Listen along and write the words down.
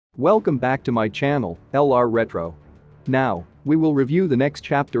Welcome back to my channel, LR Retro. Now, we will review the next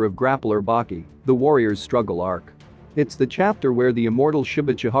chapter of Grappler Baki, the Warrior's Struggle arc. It's the chapter where the Immortal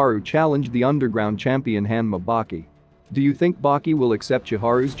Shiba Chiharu challenged the underground champion Hanma Baki. Do you think Baki will accept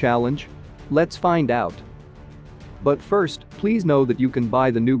Chiharu's challenge? Let's find out. But first, please know that you can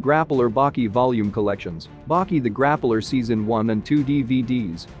buy the new Grappler Baki volume collections, Baki the Grappler Season 1 and 2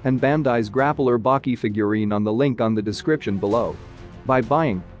 DVDs, and Bandai's Grappler Baki figurine on the link on the description below. By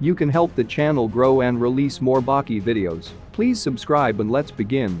buying, you can help the channel grow and release more Baki videos. Please subscribe and let's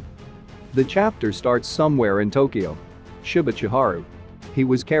begin. The chapter starts somewhere in Tokyo. Shiba Chiharu. He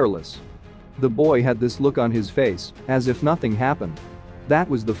was careless. The boy had this look on his face, as if nothing happened. That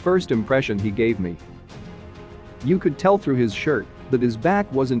was the first impression he gave me. You could tell through his shirt that his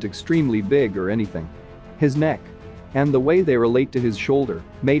back wasn't extremely big or anything. His neck and the way they relate to his shoulder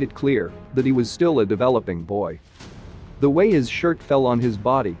made it clear that he was still a developing boy. The way his shirt fell on his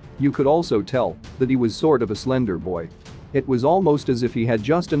body, you could also tell that he was sort of a slender boy. It was almost as if he had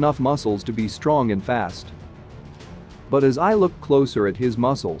just enough muscles to be strong and fast. But as I looked closer at his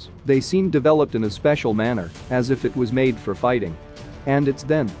muscles, they seemed developed in a special manner, as if it was made for fighting. And it's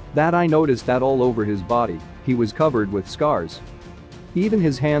then that I noticed that all over his body, he was covered with scars. Even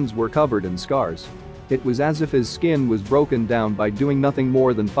his hands were covered in scars. It was as if his skin was broken down by doing nothing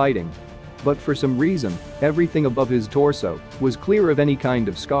more than fighting. But for some reason, everything above his torso was clear of any kind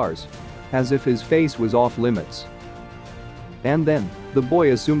of scars. As if his face was off limits. And then, the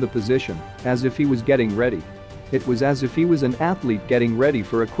boy assumed the position, as if he was getting ready. It was as if he was an athlete getting ready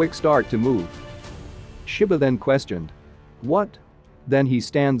for a quick start to move. Shiba then questioned. What? Then he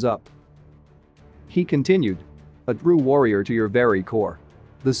stands up. He continued. A true warrior to your very core.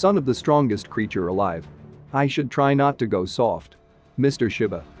 The son of the strongest creature alive. I should try not to go soft. Mr.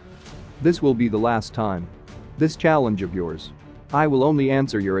 Shiba. This will be the last time. This challenge of yours. I will only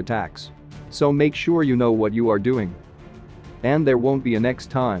answer your attacks. So make sure you know what you are doing. And there won't be a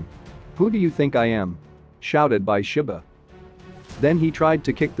next time. Who do you think I am? Shouted by Shiba. Then he tried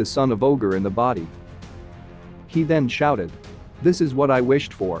to kick the son of Ogre in the body. He then shouted. This is what I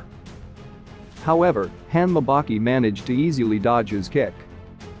wished for. However, Hanma Baki managed to easily dodge his kick,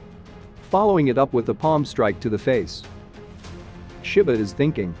 following it up with a palm strike to the face. Shiba is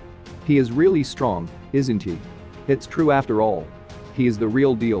thinking. He is really strong, isn't he? It's true after all. He is the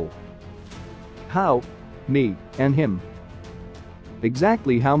real deal. How? Me and him.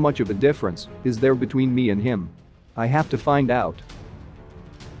 Exactly how much of a difference is there between me and him? I have to find out.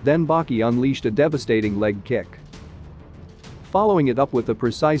 Then Baki unleashed a devastating leg kick, following it up with a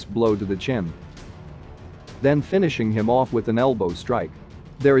precise blow to the chin, then finishing him off with an elbow strike.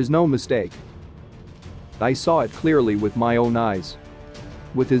 There is no mistake. I saw it clearly with my own eyes.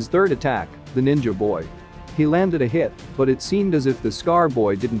 With his third attack, the ninja boy. He landed a hit, but it seemed as if the scar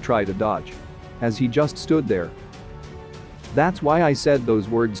boy didn't try to dodge. As he just stood there. That's why I said those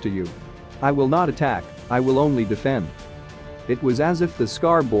words to you. I will not attack, I will only defend. It was as if the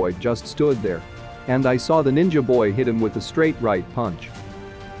scar boy just stood there. And I saw the ninja boy hit him with a straight right punch.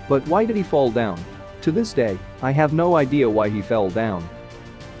 But why did he fall down? To this day, I have no idea why he fell down.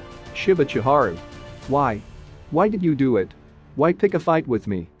 Shiba Chiharu. Why? Why did you do it? Why pick a fight with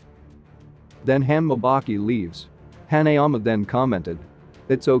me? Then Hanma Baki leaves. Hanayama then commented.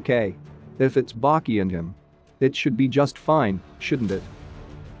 It's okay. If it's Baki and him. It should be just fine, shouldn't it?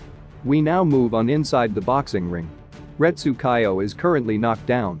 We now move on inside the boxing ring. Retsukayo is currently knocked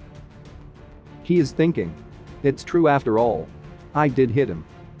down. He is thinking. It's true after all. I did hit him.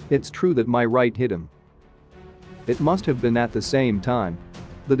 It's true that my right hit him. It must have been at the same time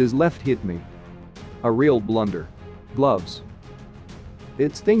that his left hit me. A real blunder. Gloves.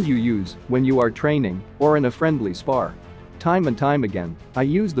 It's thing you use when you are training or in a friendly spar. Time and time again, I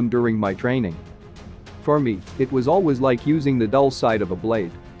use them during my training. For me, it was always like using the dull side of a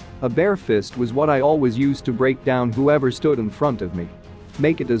blade. A bare fist was what I always used to break down whoever stood in front of me.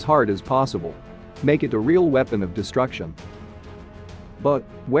 Make it as hard as possible. Make it a real weapon of destruction. But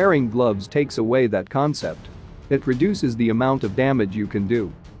wearing gloves takes away that concept. It reduces the amount of damage you can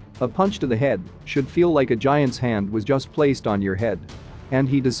do. A punch to the head should feel like a giant's hand was just placed on your head. And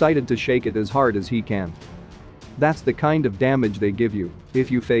he decided to shake it as hard as he can. That's the kind of damage they give you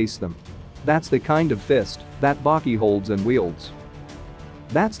if you face them. That's the kind of fist that Baki holds and wields.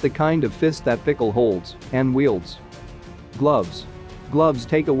 That's the kind of fist that Pickle holds and wields. Gloves. Gloves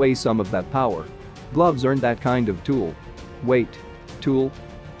take away some of that power. Gloves aren't that kind of tool. Wait. Tool?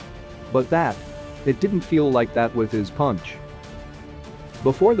 But it didn't feel like that with his punch.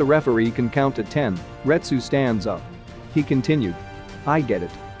 Before the referee can count to 10, Retsu stands up. He continued. I get it.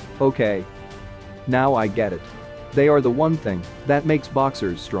 Okay. Now I get it. They are the one thing that makes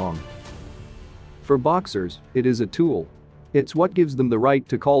boxers strong. For boxers, it is a tool. It's what gives them the right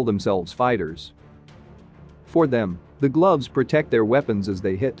to call themselves fighters. For them, the gloves protect their weapons as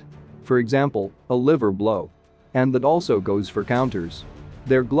they hit. For example, a liver blow. And that also goes for counters.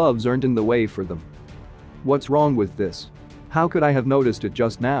 Their gloves aren't in the way for them. What's wrong with this? How could I have noticed it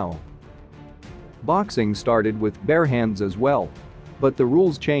just now? Boxing started with bare hands as well. But the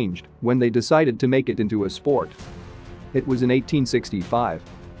rules changed when they decided to make it into a sport. It was in 1865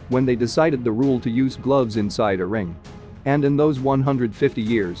 when they decided the rule to use gloves inside a ring. And in those 150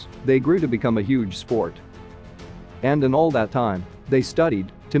 years, they grew to become a huge sport. And in all that time, they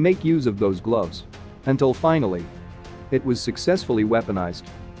studied to make use of those gloves. Until finally, it was successfully weaponized.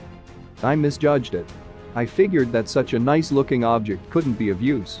 I misjudged it. I figured that such a nice-looking object couldn't be of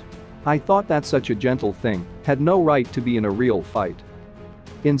use. I thought that such a gentle thing had no right to be in a real fight.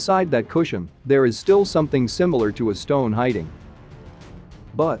 Inside that cushion, there is still something similar to a stone hiding.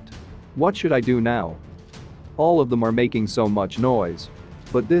 But what should I do now? All of them are making so much noise.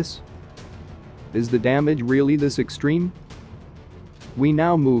 But this? Is the damage really this extreme? We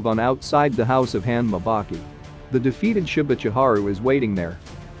now move on outside the house of Hanma Baki. The defeated Shiba Chiharu is waiting there.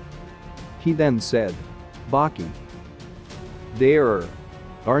 He then said, "Baki, there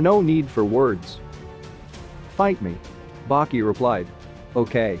are no need for words. Fight me." Baki replied,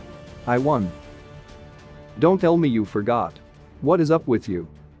 "Okay. I won." "Don't tell me you forgot. What is up with you?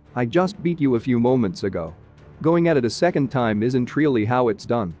 I just beat you a few moments ago. Going at it a second time isn't really how it's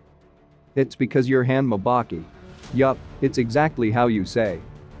done. It's because you're Hanma Baki. Yup, it's exactly how you say.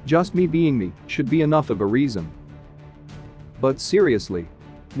 Just me being me should be enough of a reason. But seriously,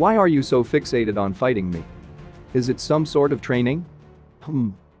 why are you so fixated on fighting me? Is it some sort of training?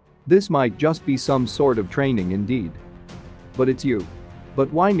 This might just be some sort of training indeed. But it's you.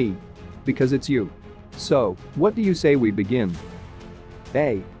 But why me? Because it's you. So, what do you say we begin?"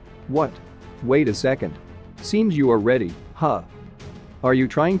 "Hey. What? Wait a second. Seems you are ready, huh? Are you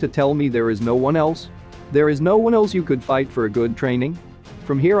trying to tell me there is no one else? There is no one else you could fight for a good training?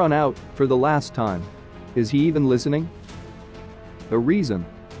 From here on out, for the last time. Is he even listening? A reason?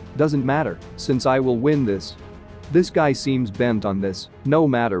 Doesn't matter, since I will win this. This guy seems bent on this, no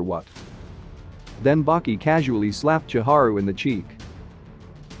matter what." Then Baki casually slapped Chiharu in the cheek,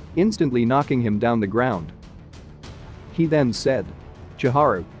 instantly knocking him down the ground. He then said,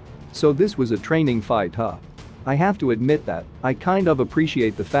 "Chiharu, so this was a training fight, huh? I have to admit that I kind of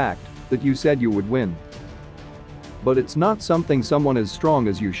appreciate the fact that you said you would win. But it's not something someone as strong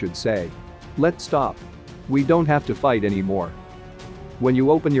as you should say. Let's stop. We don't have to fight anymore. When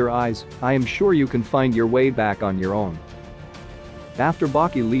you open your eyes, I am sure you can find your way back on your own." After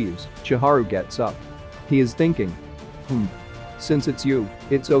Baki leaves, Chiharu gets up. He is thinking, since it's you,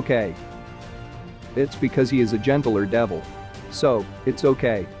 it's okay. It's because he is a gentler devil. So, it's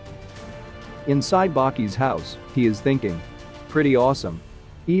okay. Inside Baki's house, he is thinking, pretty awesome.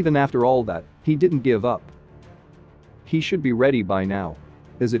 Even after all that, he didn't give up. He should be ready by now.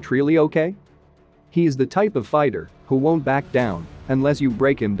 Is it really okay? He is the type of fighter who won't back down unless you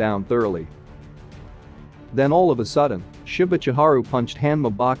break him down thoroughly. Then all of a sudden, Shiba Chiharu punched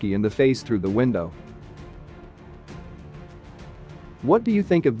Hanma Baki in the face through the window. What do you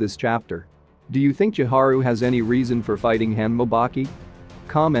think of this chapter? Do you think Chiharu has any reason for fighting Hanma Baki?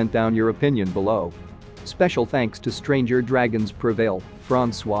 Comment down your opinion below. Special thanks to Stranger Dragons Prevail,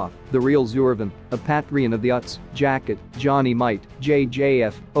 Francois, The Real Zurvan, A Patreon of the Uts, Jacket, Johnny Might,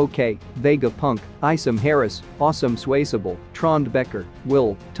 JJF, OK, Vega Punk, Isam Harris, Awesome Swayable, Trond Becker,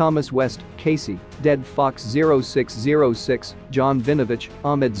 Will, Thomas West, Casey, Dead Fox 0606, John Vinovich,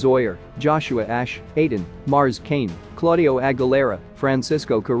 Ahmed Zoyer, Joshua Ash, Aiden, Mars Kane, Claudio Aguilera,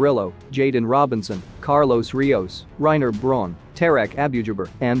 Francisco Carrillo, Jaden Robinson, Carlos Rios, Reiner Braun, Tarek Abujaber,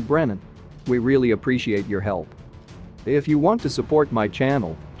 and Brennan. We really appreciate your help. If you want to support my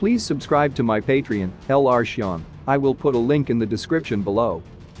channel, please subscribe to my Patreon, LR Shion. I will put a link in the description below.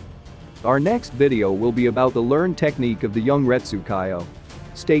 Our next video will be about the learned technique of the young Retsukaio.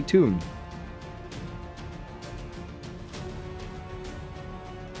 Stay tuned.